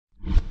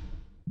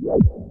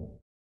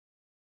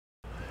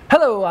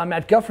Hello, I'm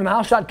Matt Guff from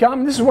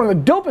thehouse.com. This is one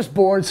of the dopest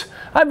boards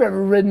I've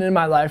ever ridden in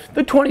my life,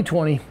 the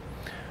 2020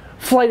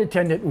 Flight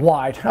Attendant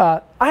Wide.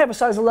 I have a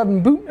size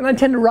 11 boot, and I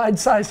tend to ride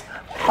size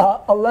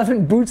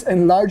 11 boots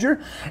and larger.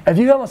 If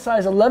you have a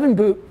size 11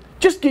 boot,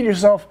 just get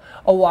yourself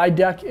a wide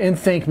deck and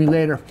thank me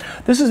later.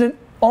 This is an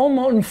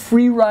all-mountain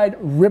free ride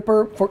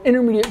ripper for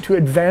intermediate to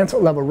advanced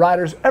level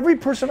riders. Every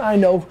person I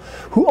know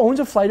who owns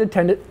a Flight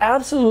Attendant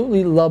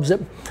absolutely loves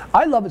it.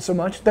 I love it so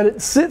much that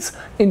it sits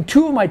in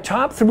two of my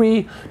top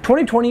 3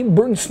 2020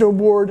 Burton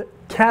Snowboard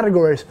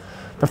categories.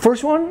 The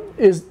first one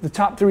is the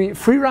top 3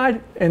 free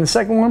ride, and the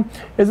second one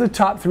is the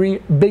top 3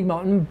 big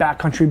mountain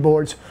backcountry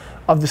boards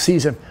of the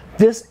season.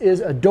 This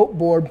is a dope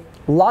board.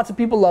 Lots of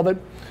people love it.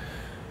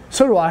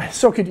 So do I,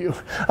 so could you.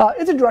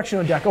 It's a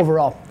directional deck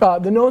overall.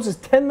 The nose is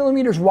 10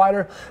 millimeters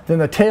wider than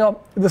the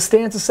tail. The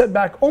stance is set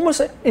back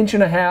almost 1.5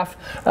 inches,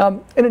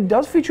 and it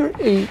does feature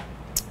a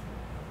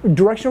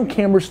directional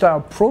camber style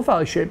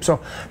profile shape.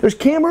 So there's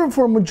camber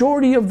for a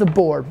majority of the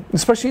board,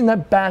 especially in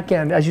that back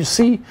end. As you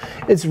see,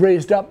 it's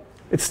raised up.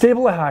 It's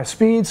stable at high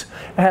speeds.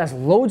 It has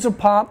loads of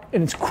pop,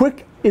 and it's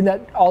quick in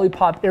that ollie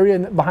pop area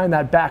behind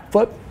that back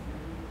foot.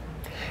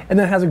 And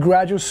then it has a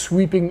gradual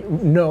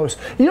sweeping nose.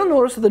 You'll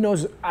notice that the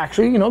nose is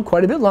actually,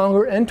 quite a bit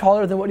longer and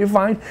taller than what you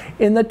find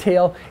in the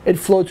tail. It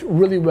floats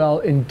really well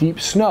in deep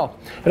snow.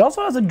 It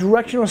also has a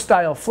directional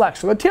style flex,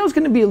 so the tail is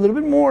going to be a little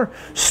bit more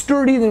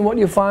sturdy than what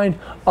you find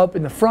up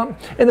in the front.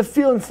 And the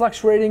feel and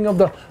flex rating of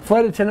the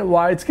Flight Attendant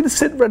Wide, it's going to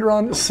sit right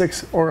around a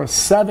 6 or a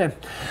 7.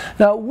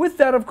 Now, with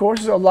that, of course,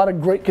 there's a lot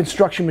of great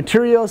construction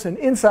materials, and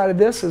inside of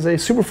this is a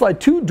Superfly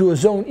 2 dual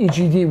zone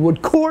EGD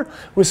wood core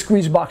with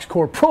squeeze box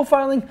core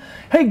profiling.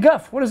 Hey,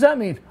 Guff, what does that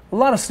mean? A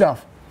lot of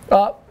stuff.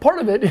 Part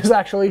of it is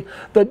actually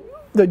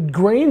the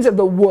grains of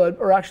the wood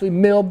are actually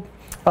milled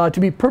to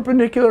be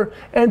perpendicular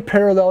and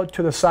parallel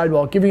to the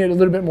sidewall, giving it a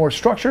little bit more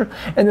structure.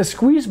 And the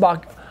squeeze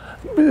box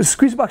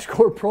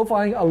core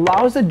profiling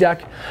allows the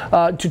deck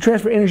to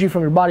transfer energy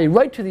from your body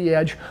right to the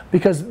edge,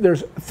 because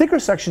there's thicker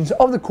sections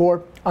of the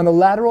core on the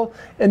lateral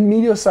and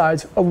medial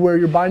sides of where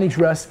your bindings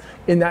rest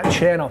in that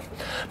channel.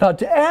 Now,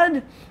 to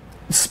add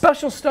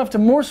special stuff to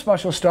more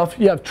special stuff,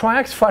 you have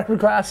Triax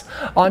fiberglass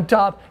on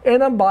top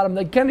and on bottom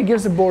that kind of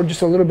gives the board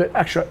just a little bit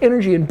extra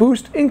energy and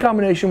boost in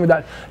combination with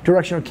that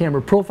directional camber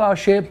profile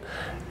shape.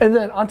 And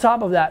then on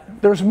top of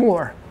that, there's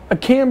more. A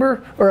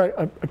camber, or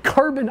a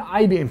carbon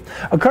I-beam.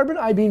 A carbon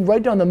I-beam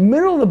right down the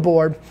middle of the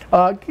board,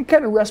 it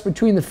kind of rests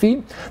between the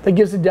feet, that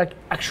gives the deck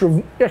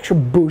extra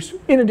boost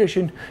in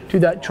addition to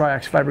that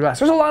Triax fiberglass.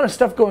 There's a lot of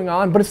stuff going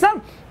on, but it's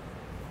not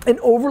an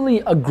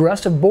overly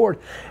aggressive board.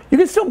 You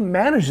can still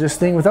manage this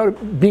thing without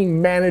it being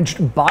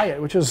managed by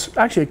it, which is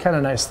actually a kind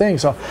of nice thing.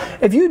 So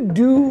if you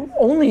do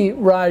only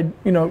ride,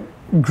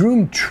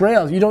 groomed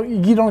trails, you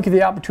don't get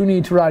the opportunity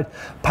to ride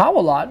pow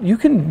a lot, you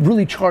can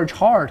really charge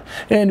hard.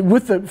 And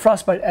with the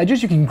frostbite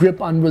edges, you can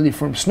grip on really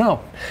firm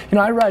snow.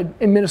 I ride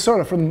in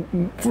Minnesota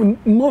for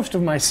most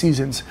of my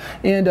seasons,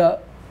 and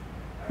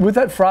with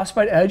that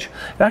frostbite edge,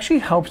 it actually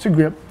helps to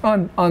grip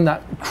on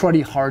that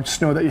cruddy hard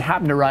snow that you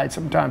happen to ride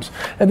sometimes.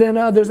 And then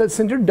there's that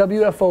sintered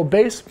WFO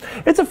base.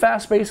 It's a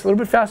fast base, a little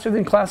bit faster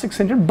than classic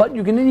sintered, but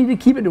you're going to need to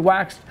keep it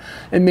waxed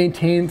and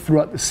maintained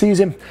throughout the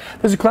season.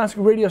 There's a classic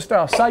radio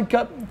style side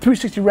cut,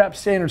 360 wrap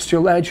standard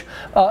steel edge.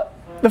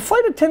 The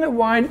Flight Attendant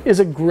Wide is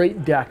a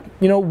great deck,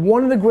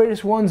 one of the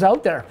greatest ones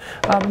out there.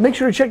 Make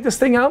sure to check this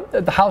thing out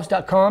at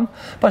thehouse.com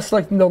by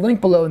selecting the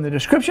link below in the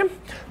description.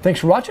 Thanks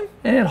for watching,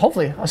 and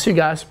hopefully I'll see you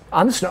guys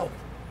on the snow.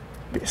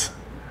 Peace.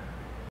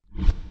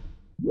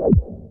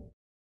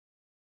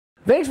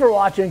 Thanks for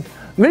watching.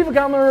 Leave a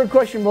comment or a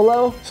question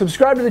below,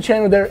 subscribe to the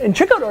channel there, and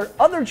check out our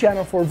other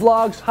channel for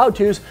vlogs,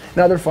 how-tos, and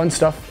other fun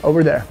stuff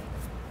over there.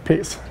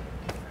 Peace.